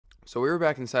So we were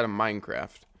back inside of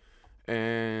Minecraft,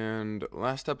 and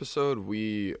last episode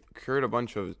we cured a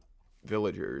bunch of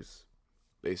villagers,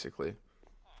 basically.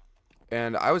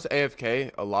 And I was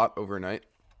AFK a lot overnight,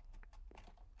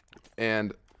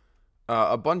 and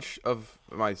a bunch of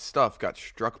my stuff got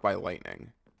struck by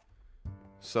lightning.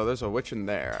 So there's a witch in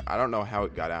there. I don't know how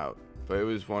it got out, but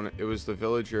it was the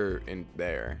villager in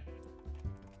there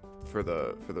for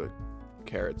the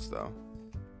carrots though.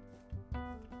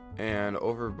 And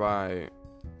over by,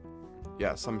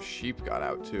 yeah, some sheep got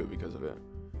out too because of it.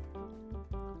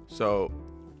 So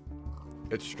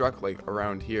it struck like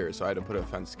around here, so I had to put a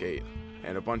fence gate,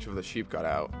 and a bunch of the sheep got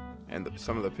out, and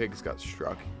some of the pigs got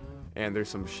struck, and there's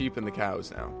some sheep and the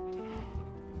cows now.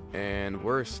 And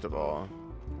worst of all,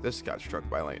 this got struck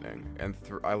by lightning, and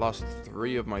I lost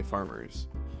 3 of my farmers.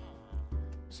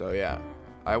 So yeah,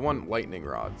 I want lightning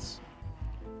rods.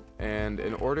 And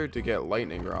in order to get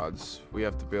lightning rods, we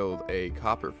have to build a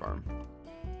copper farm.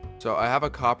 So I have a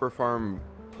copper farm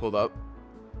pulled up,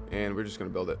 and we're just gonna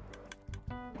build it.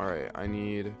 Alright, I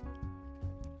need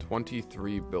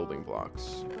 23 building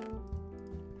blocks.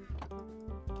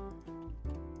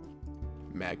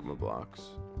 Magma blocks.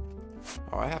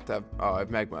 Oh, I have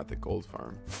magma at the gold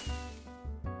farm.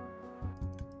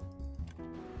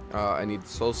 I need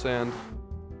soul sand.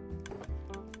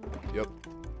 Yep,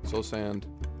 soul sand.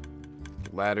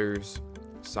 Ladders,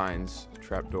 signs,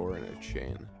 trapdoor, and a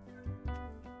chain.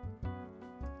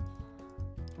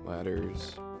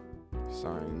 Ladders,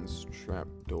 signs,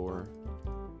 trapdoor.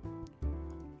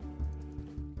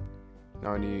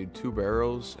 Now I need 2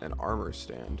 barrels and armor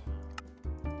stand.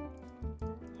 And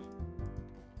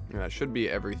that should be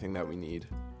everything that we need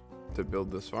to build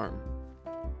this farm.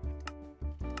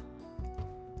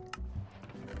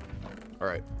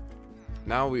 Alright.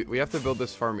 Now we have to build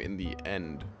this farm in the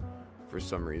end for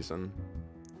some reason,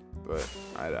 but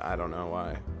I don't know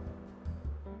why.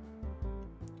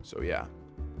 So yeah.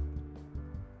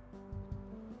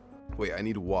 Wait, I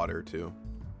need water too.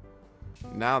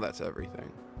 Now that's everything.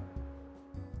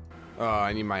 Oh,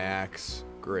 I need my axe.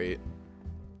 Great.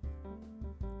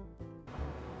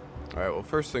 Alright, well,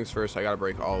 first things first, I gotta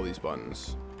break all these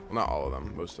buttons. Well, not all of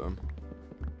them, most of them.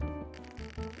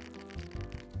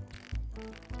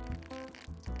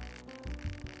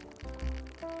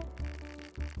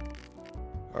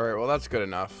 Alright, well, that's good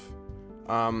enough.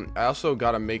 I also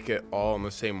gotta make it all on the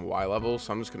same Y level,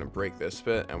 so I'm just gonna break this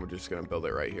bit, and we're just gonna build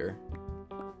it right here.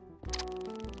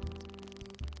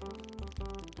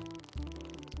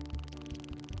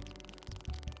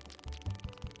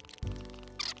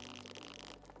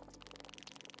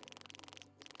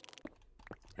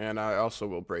 And I also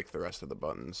will break the rest of the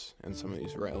buttons and some of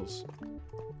these rails.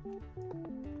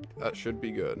 That should be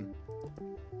good.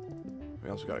 We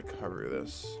also gotta cover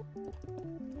this.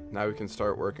 Now we can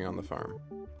start working on the farm.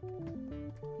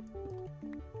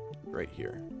 Right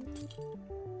here.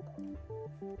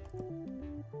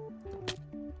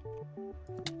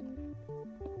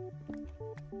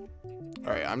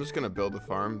 Alright, I'm just gonna build the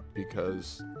farm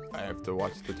because I have to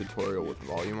watch the tutorial with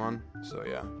volume on, so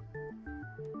yeah.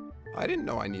 I didn't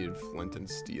know I needed flint and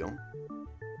steel.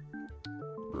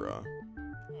 Bruh.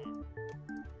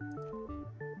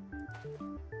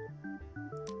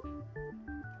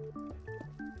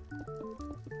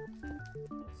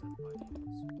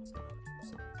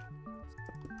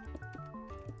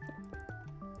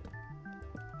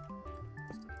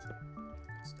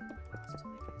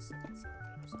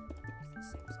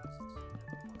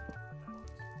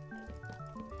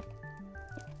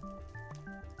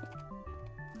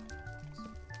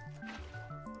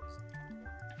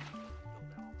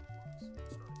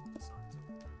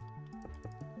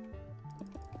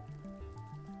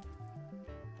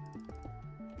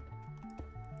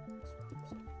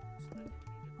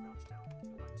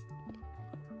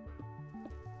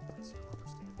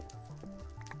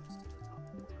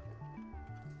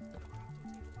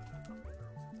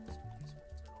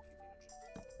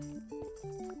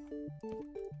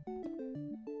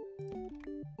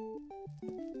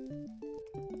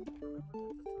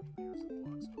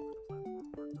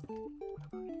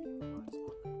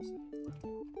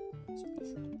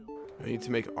 I need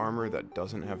to make armor that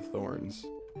doesn't have thorns.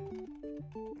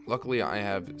 Luckily, I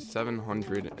have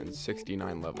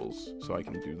 769 levels, so I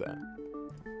can do that.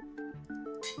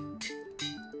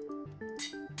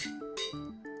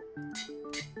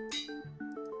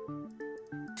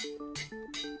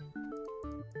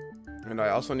 And I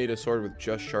also need a sword with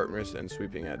just sharpness and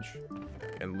sweeping edge,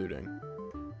 and looting.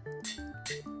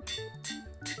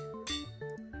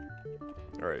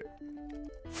 Alright.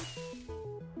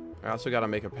 I also gotta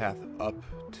make a path up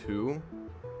to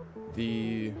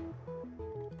the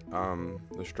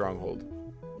the stronghold.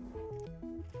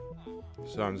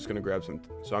 So I'm just gonna grab some.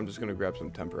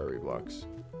 Temporary blocks.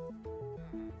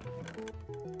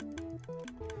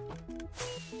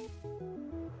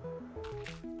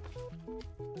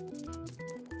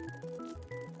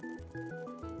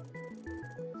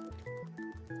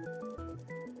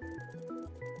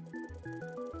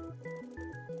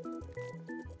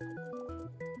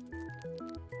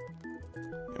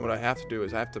 And what I have to do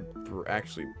is I have to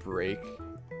actually break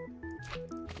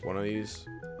one of these.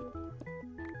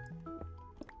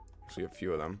 Actually, a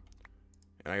few of them.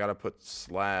 And I gotta put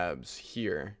slabs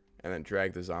here and then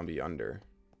drag the zombie under.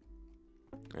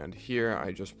 And here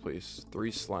I just place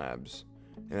 3 slabs.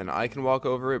 And then I can walk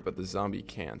over it, but the zombie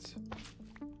can't.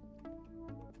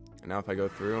 And now if I go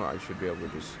through, I should be able to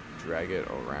just drag it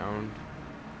around.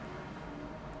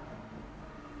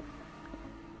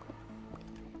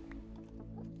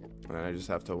 And then I just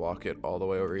have to walk it all the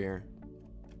way over here.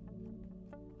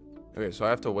 Okay, so I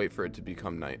have to wait for it to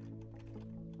become night.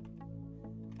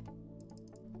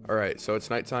 Alright, so it's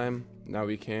nighttime. Now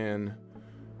we can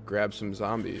grab some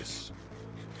zombies.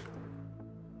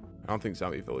 I don't think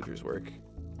zombie villagers work.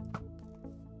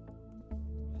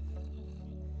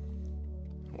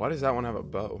 Why does that one have a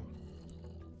bow?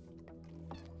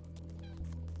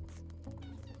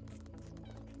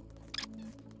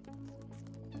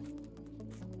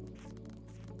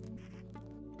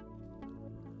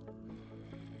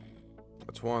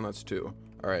 That's 1, that's 2.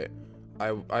 Alright.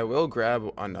 I will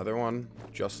grab another one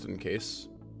just in case.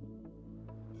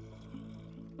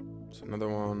 So another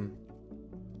one.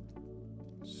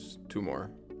 2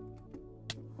 more.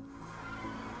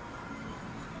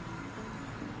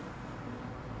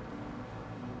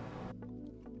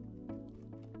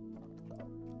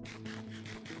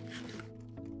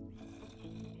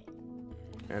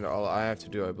 And all I have to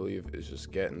do, I believe, is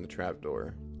just get in the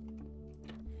trapdoor.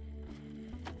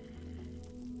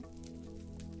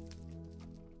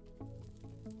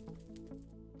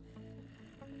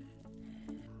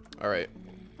 Alright,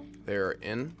 they are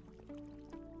in,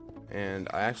 and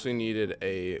I actually needed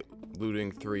a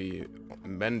looting 3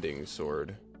 mending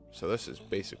sword, so this is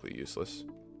basically useless.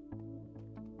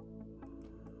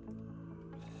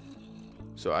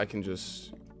 So I can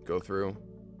just go through,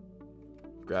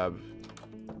 grab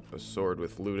a sword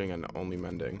with looting and only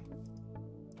mending.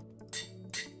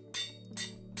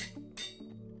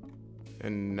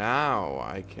 And now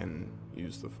I can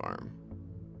use the farm.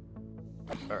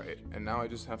 Alright, and now I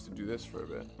just have to do this for a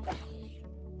bit.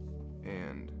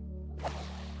 And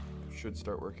it should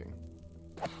start working.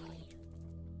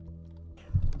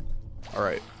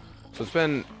 Alright, so it's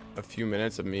been a few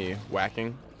minutes of me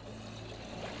whacking.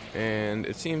 And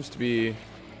it seems to be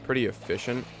pretty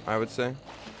efficient, I would say.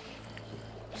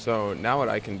 So now what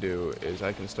I can do is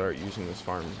I can start using this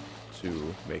farm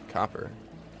to make copper.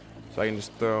 So I can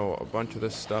just throw a bunch of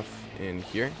this stuff in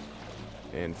here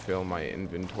and fill my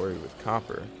inventory with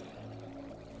copper.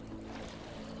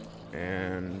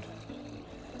 And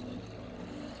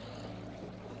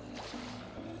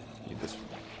you just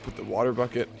put the water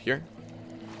bucket here,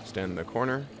 stand in the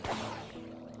corner,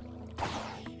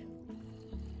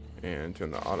 and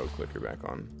turn the auto clicker back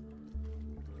on.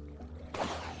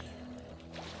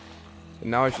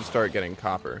 And now I should start getting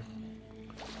copper.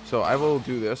 So I will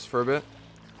do this for a bit,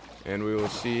 and we will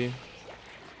see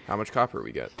how much copper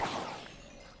we get.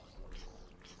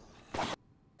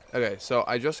 Okay, so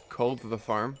I just culled the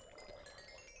farm.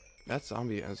 That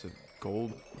zombie has a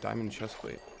gold diamond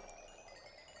chestplate.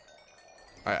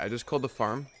 Alright, I just culled the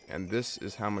farm, and this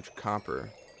is how much copper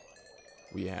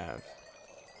we have.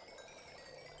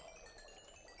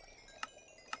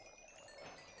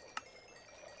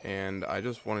 And I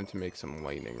just wanted to make some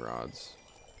lightning rods.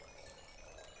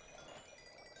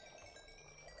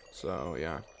 So,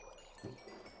 yeah.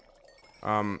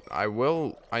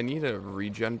 I need a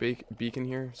regen beacon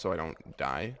here so I don't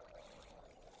die.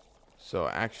 So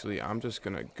actually, I'm just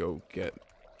gonna go get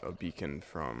a beacon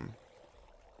from...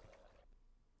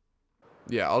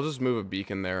 Yeah, I'll just move a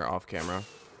beacon there off camera.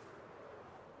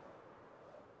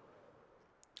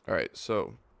 Alright,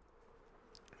 so...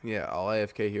 Yeah, I'll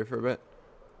AFK here for a bit.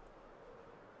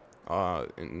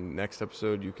 In next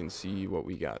episode, you can see what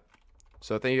we got.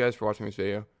 So thank you guys for watching this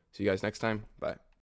video. See you guys next time. Bye.